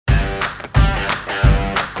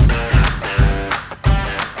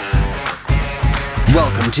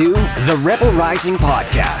Welcome to the Rebel Rising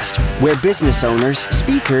Podcast, where business owners,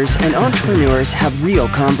 speakers, and entrepreneurs have real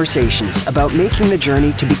conversations about making the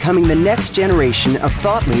journey to becoming the next generation of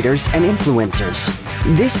thought leaders and influencers.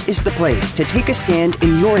 This is the place to take a stand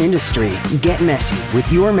in your industry, get messy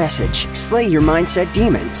with your message, slay your mindset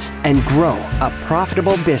demons, and grow a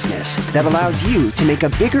profitable business that allows you to make a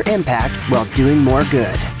bigger impact while doing more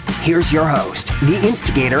good. Here's your host, the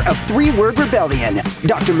instigator of Three-Word Rebellion,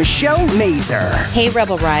 Dr. Michelle Mazer. Hey,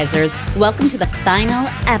 Rebel Risers. Welcome to the final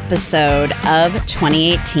episode of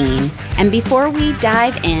 2018. And before we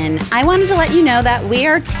dive in, I wanted to let you know that we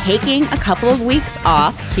are taking a couple of weeks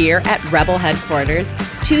off here at Rebel Headquarters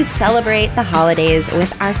to celebrate the holidays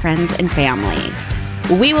with our friends and families.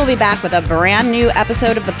 We will be back with a brand new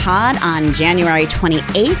episode of the pod on January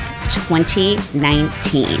 28th,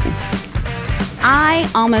 2019. I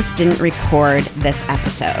almost didn't record this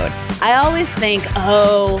episode. I always think,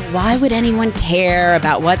 why would anyone care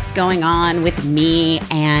about what's going on with me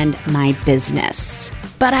and my business?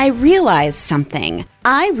 But I realized something.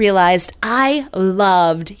 I realized I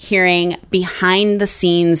loved hearing behind the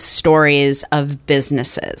scenes stories of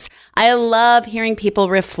businesses. I love hearing people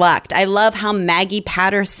reflect. I love how Maggie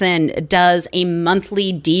Patterson does a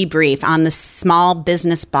monthly debrief on the Small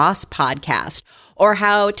Business Boss podcast, or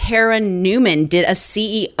how Tara Newman did a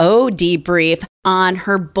CEO debrief on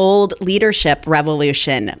her Bold Leadership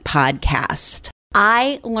Revolution podcast.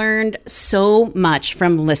 I learned so much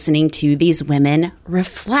from listening to these women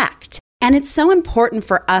reflect. And it's so important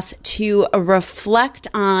for us to reflect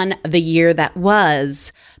on the year that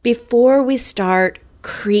was before we start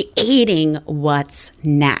creating what's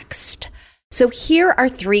next. So here are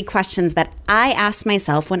 3 questions that I ask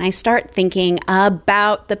myself when I start thinking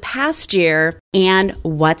about the past year and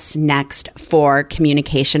what's next for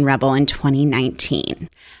Communication Rebel in 2019.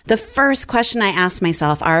 The first question I ask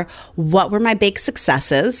myself are, what were my big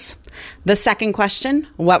successes? The second question,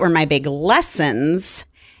 what were my big lessons?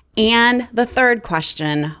 And the third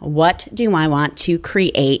question, what do I want to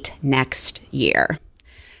create next year?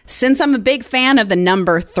 Since I'm a big fan of the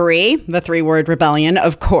number 3, the 3-word rebellion,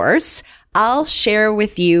 of course, I'll share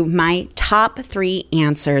with you my top 3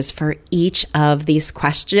 answers for each of these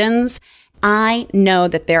questions. I know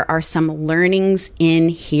that there are some learnings in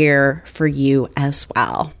here for you as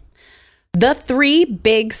well. The 3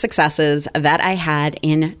 big successes that I had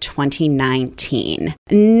in 2019.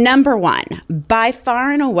 Number 1, by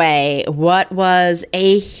far and away, what was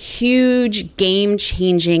a huge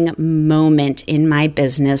game-changing moment in my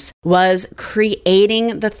business was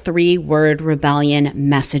creating the 3-word rebellion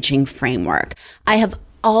messaging framework. I have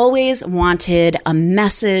always wanted a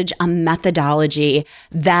message, a methodology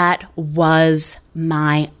that was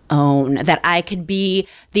my own, that I could be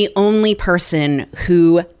the only person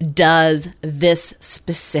who does this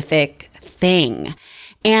specific thing.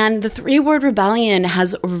 And the 3-word rebellion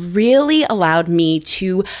has really allowed me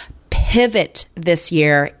to pivot this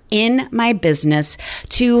year in my business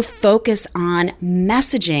to focus on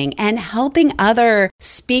messaging and helping other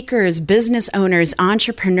speakers, business owners,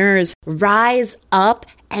 entrepreneurs rise up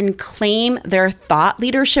and claim their thought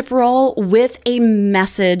leadership role with a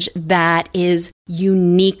message that is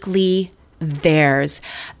uniquely theirs.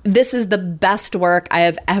 This is the best work I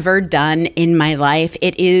have ever done in my life.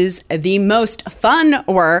 It is the most fun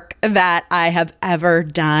work that I have ever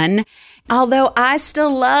done. Although I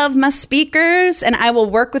still love my speakers and I will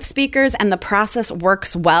work with speakers and the process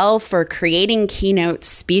works well for creating keynote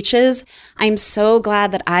speeches, I'm so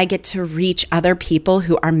glad that I get to reach other people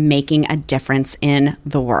who are making a difference in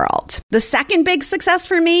the world. The second big success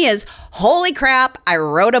for me is, holy crap, I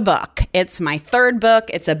wrote a book. It's my 3rd book.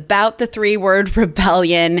 It's about the 3-word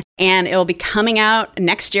rebellion and it will be coming out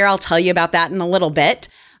next year. I'll tell you about that in a little bit.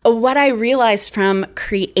 What I realized from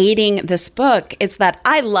creating this book is that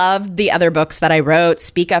I loved the other books that I wrote,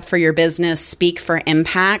 Speak Up for Your Business, Speak for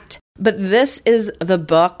Impact. But this is the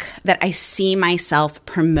book that I see myself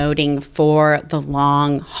promoting for the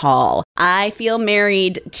long haul. I feel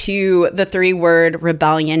married to the 3-word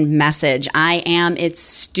rebellion message. I am its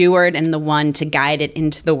steward and the one to guide it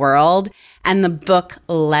into the world. And the book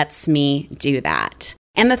lets me do that.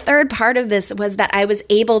 And the third part of this was that I was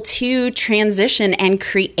able to transition and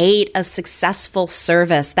create a successful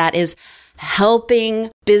service that is helping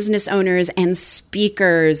business owners and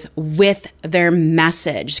speakers with their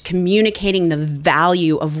message, communicating the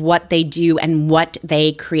value of what they do and what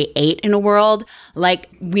they create in a world like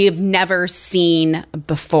we have never seen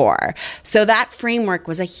before. So that framework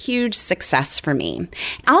was a huge success for me.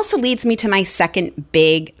 It also leads me to my second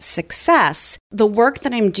big success. The work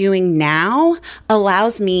that I'm doing now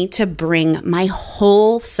allows me to bring my whole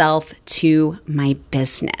whole self to my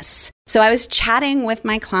business. So I was chatting with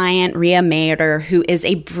my client, Ria Mader, who is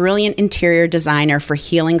a brilliant interior designer for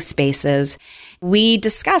healing spaces. We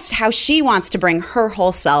discussed how she wants to bring her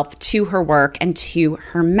whole self to her work and to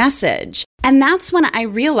her message. And that's when I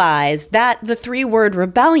realized that the 3-word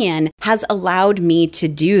rebellion has allowed me to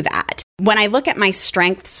do that. When I look at my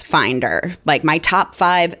strengths finder, like my top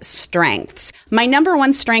 5 strengths, my number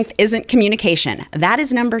 1 strength isn't communication. That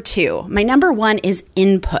is number 2. My number 1 is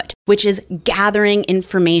input, which is gathering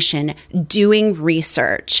information, doing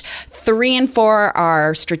research. 3 and 4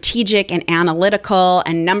 are strategic and analytical.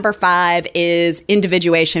 And number 5 is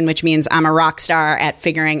individuation, which means I'm a rock star at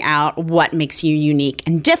figuring out what makes you unique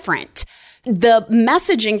and different. The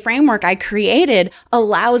messaging framework I created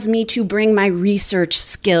allows me to bring my research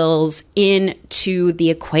skills into the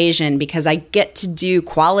equation because I get to do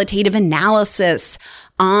qualitative analysis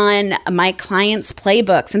on my clients'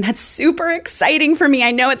 playbooks. And that's super exciting for me. I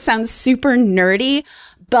know it sounds super nerdy,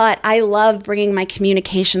 but I love bringing my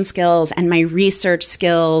communication skills and my research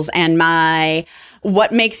skills and my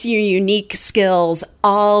what makes you unique skills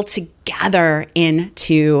all together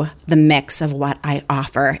into the mix of what I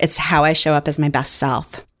offer. It's how I show up as my best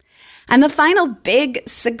self. And the final big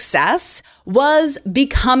success was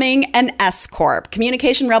becoming an S Corp.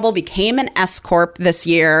 Communication Rebel became an S Corp this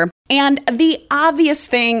year. And the obvious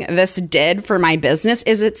thing this did for my business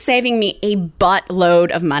is it's saving me a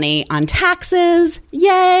buttload of money on taxes.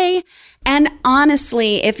 Yay! And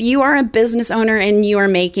honestly, if you are a business owner and you are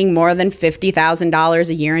making more than $50,000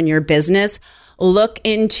 a year in your business, look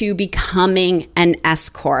into becoming an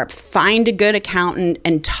S Corp. Find a good accountant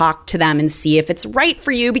and talk to them and see if it's right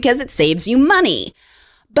for you because it saves you money.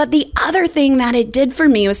 But the other thing that it did for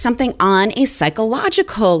me was something on a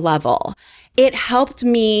psychological level. It helped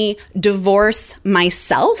me divorce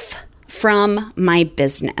myself from my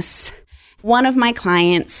business. One of my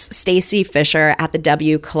clients, Stacy Fisher at the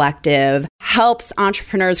W Collective, helps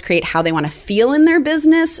entrepreneurs create how they want to feel in their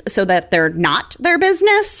business so that they're not their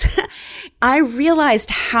business. I realized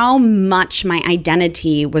how much my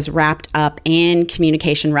identity was wrapped up in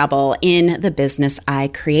Communication Rebel, in the business I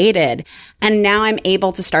created. And now I'm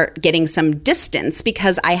able to start getting some distance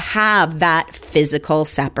because I have that physical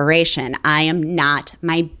separation. I am not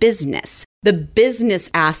my business. The business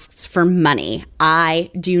asks for money. I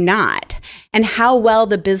do not. And how well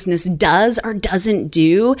the business does or doesn't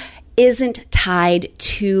do isn't tied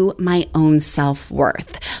to my own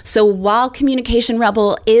self-worth. So while Communication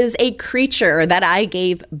Rebel is a creature that I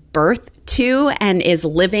gave birth to and is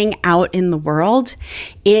living out in the world,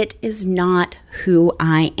 it is not who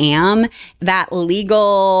I am. That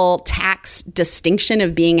legal tax distinction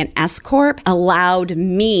of being an S Corp allowed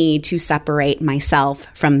me to separate myself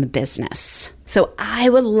from the business. So I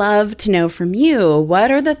would love to know from you, what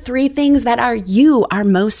are the 3 things that you are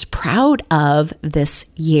most proud of this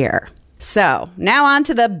year? So now on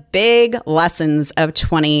to the big lessons of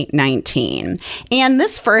 2019. And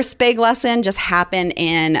this first big lesson just happened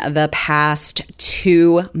in the past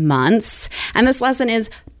 2 months. And this lesson is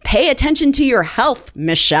pay attention to your health,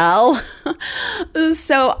 Michelle.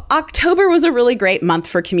 So October was a really great month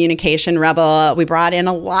for Communication Rebel. We brought in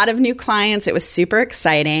a lot of new clients. It was super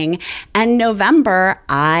exciting. And November,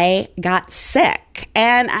 I got sick.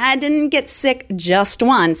 And I didn't get sick just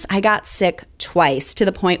once. I got sick twice to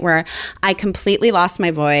the point where I completely lost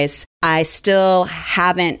my voice. I still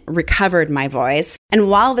haven't recovered my voice. And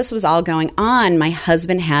while this was all going on, my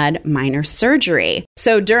husband had minor surgery.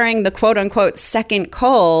 So during the quote unquote second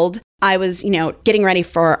cold, I was, getting ready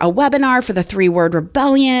for a webinar for the 3-word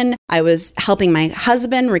rebellion. I was helping my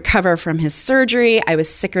husband recover from his surgery. I was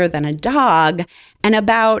sicker than a dog. And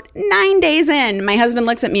about 9 days in, my husband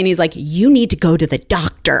looks at me and he's like, "You need to go to the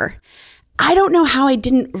doctor." I don't know how I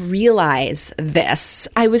didn't realize this.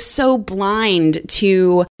 I was so blind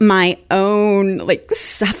to my own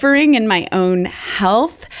suffering and my own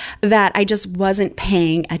health that I just wasn't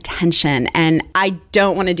paying attention. And I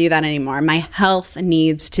don't want to do that anymore. My health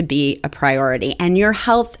needs to be a priority, and your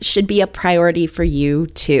health should be a priority for you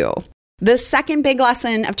too. The second big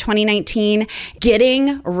lesson of 2019,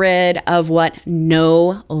 getting rid of what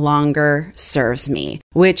no longer serves me,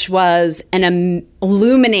 which was an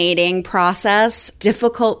illuminating process,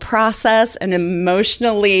 difficult process, an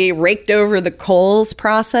emotionally raked over the coals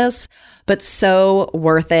process, but so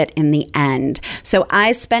worth it in the end. So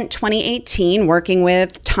I spent 2018 working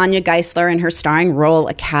with Tanya Geisler and her Starring Role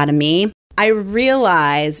Academy. I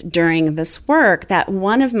realized during this work that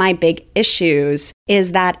one of my big issues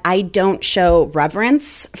is that I don't show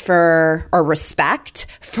reverence for or respect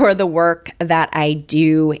for the work that I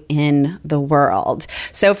do in the world.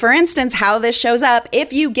 So for instance, how this shows up,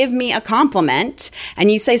 if you give me a compliment and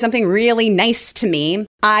you say something really nice to me,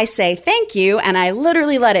 I say thank you, and I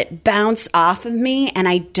literally let it bounce off of me, and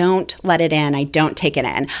I don't let it in. I don't take it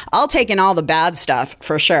in. I'll take in all the bad stuff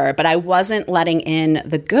for sure, but I wasn't letting in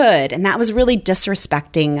the good, and that was really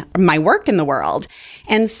disrespecting my work in the world.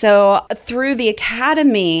 And so through the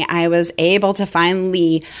academy, I was able to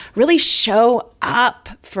finally really show up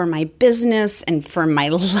for my business and for my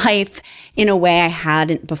life in a way I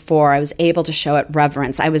hadn't before. I was able to show it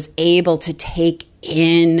reverence. I was able to take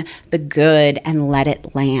in the good and let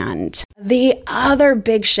it land. The other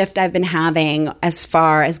big shift I've been having as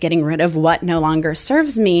far as getting rid of what no longer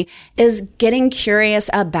serves me is getting curious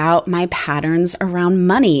about my patterns around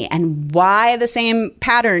money and why the same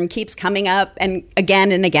pattern keeps coming up and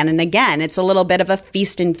again and again and again. It's a little bit of a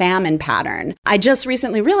feast and famine pattern. I just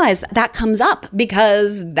recently realized that comes up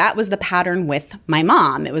because that was the pattern with my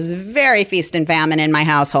mom. It was very feast and famine in my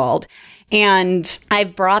household. And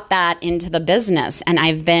I've brought that into the business and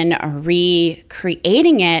I've been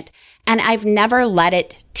recreating it, and I've never let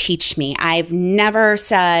it teach me. I've never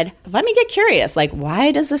said, let me get curious. Like,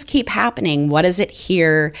 why does this keep happening? What is it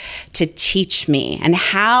here to teach me? And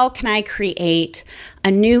how can I create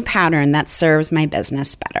a new pattern that serves my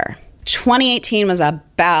business better? 2018 was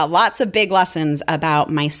about lots of big lessons about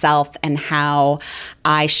myself and how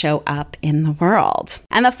I show up in the world.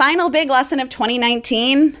 And the final big lesson of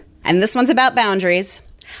 2019, and this one's about boundaries.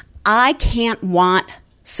 I can't want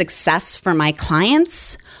success for my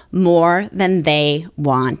clients more than they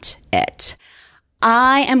want it.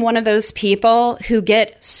 I am one of those people who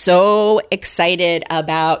get so excited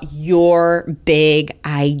about your big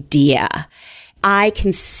idea. I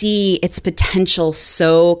can see its potential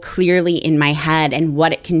so clearly in my head and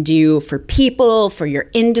what it can do for people, for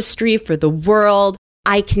your industry, for the world.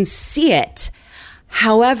 I can see it.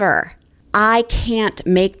 However, I can't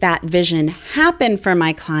make that vision happen for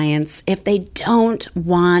my clients if they don't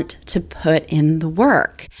want to put in the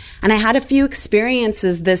work. And I had a few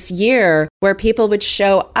experiences this year where people would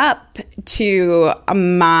show up to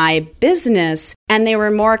my business and they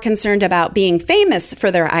were more concerned about being famous for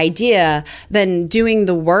their idea than doing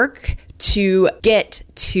the work to get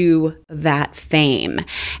to that fame.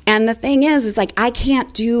 And the thing is, it's like, I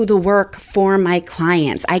can't do the work for my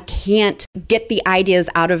clients. I can't get the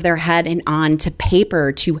ideas out of their head and onto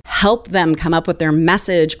paper to help them come up with their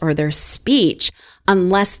message or their speech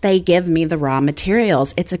unless they give me the raw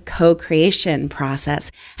materials. It's a co-creation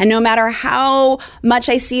process. And no matter how much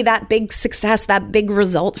I see that big success, that big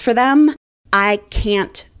result for them, I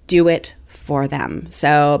can't do it for them.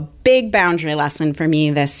 So big boundary lesson for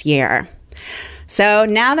me this year. So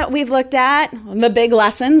now that we've looked at the big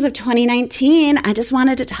lessons of 2019, I just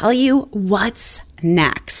wanted to tell you what's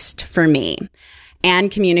next for me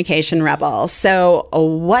and Communication Rebel. So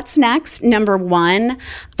what's next? Number one,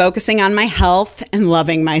 focusing on my health and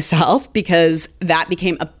loving myself, because that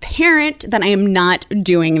became apparent that I am not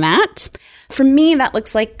doing that. For me, that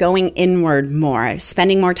looks like going inward more,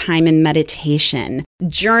 spending more time in meditation,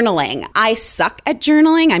 journaling. I suck at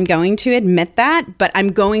journaling. I'm going to admit that, but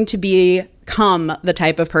I'm going to become the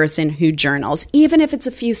type of person who journals, even if it's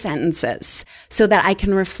a few sentences, so that I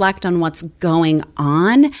can reflect on what's going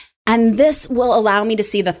on. And this will allow me to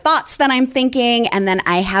see the thoughts that I'm thinking, and then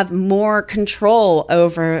I have more control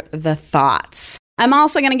over the thoughts. I'm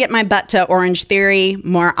also going to get my butt to Orange Theory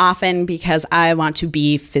more often because I want to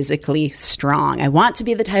be physically strong. I want to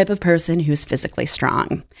be the type of person who's physically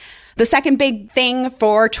strong. The second big thing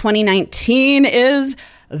for 2019 is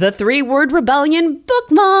the 3-Word Rebellion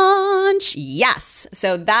book launch. Yes.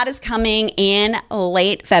 So that is coming in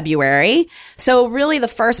late February. So really the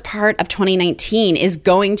first part of 2019 is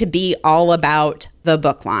going to be all about the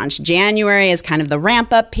book launch. January is kind of the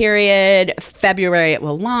ramp up period. February it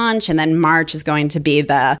will launch, and then March is going to be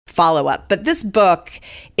the follow up. But this book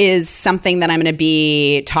is something that I'm going to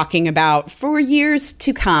be talking about for years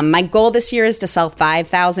to come. My goal this year is to sell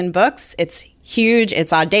 5,000 books. It's huge.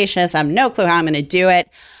 It's audacious. I have no clue how I'm going to do it,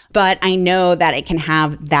 but I know that it can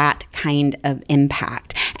have that kind of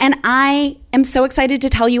impact. And I am so excited to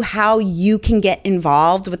tell you how you can get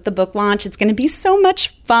involved with the book launch. It's going to be so much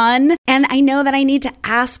fun. And I know that I need to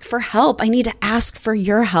ask for help. I need to ask for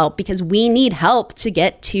your help because we need help to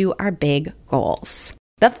get to our big goals.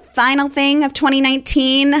 The final thing of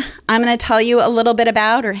 2019, I'm going to tell you a little bit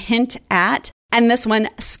about or hint at And this one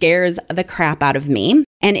scares the crap out of me.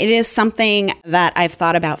 And it is something that I've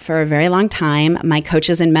thought about for a very long time. My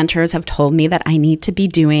coaches and mentors have told me that I need to be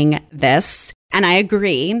doing this. And I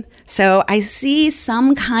agree. So I see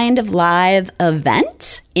some kind of live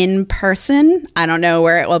event in person. I don't know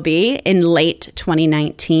where it will be in late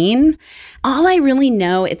 2019. All I really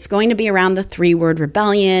know, it's going to be around the 3-word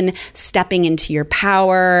rebellion, stepping into your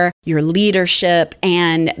power, your leadership,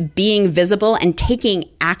 and being visible and taking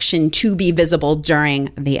action to be visible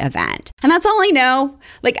during the event. And that's all I know.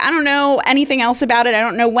 Like, I don't know anything else about it. I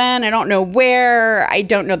don't know when, I don't know where, I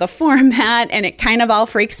don't know the format, and it kind of all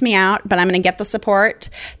freaks me out, but I'm going to get the support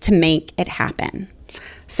to make it happen.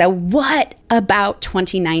 So what about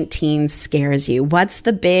 2019 scares you? What's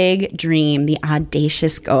the big dream, the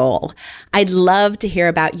audacious goal? I'd love to hear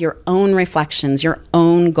about your own reflections, your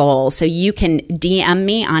own goals. So you can DM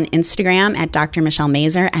me on Instagram at Dr. Michelle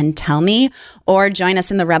Mazur and tell me, or join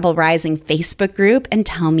us in the Rebel Rising Facebook group and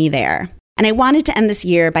tell me there. And I wanted to end this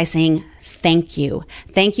year by saying thank you.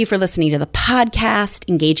 Thank you for listening to the podcast,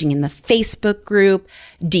 engaging in the Facebook group,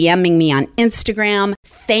 DMing me on Instagram.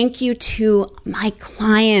 Thank you to my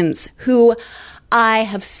clients who I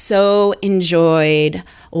have so enjoyed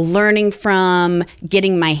learning from,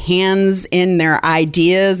 getting my hands in their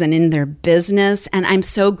ideas and in their business. And I'm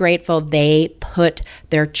so grateful they put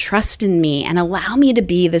their trust in me and allow me to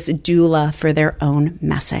be this doula for their own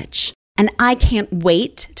message. And I can't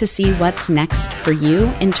wait to see what's next for you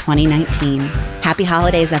in 2019. Happy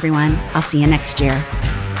holidays, everyone. I'll see you next year.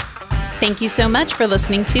 Thank you so much for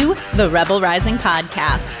listening to the Rebel Rising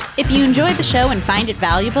podcast. If you enjoyed the show and find it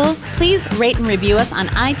valuable, please rate and review us on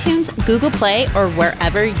iTunes, Google Play, or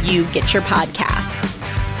wherever you get your podcasts.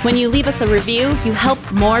 When you leave us a review, you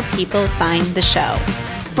help more people find the show.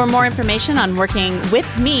 For more information on working with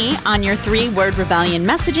me on your 3-word rebellion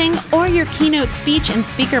messaging or your keynote speech and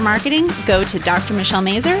speaker marketing, go to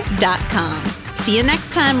drmichellemazur.com. See you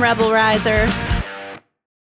next time, Rebel Riser.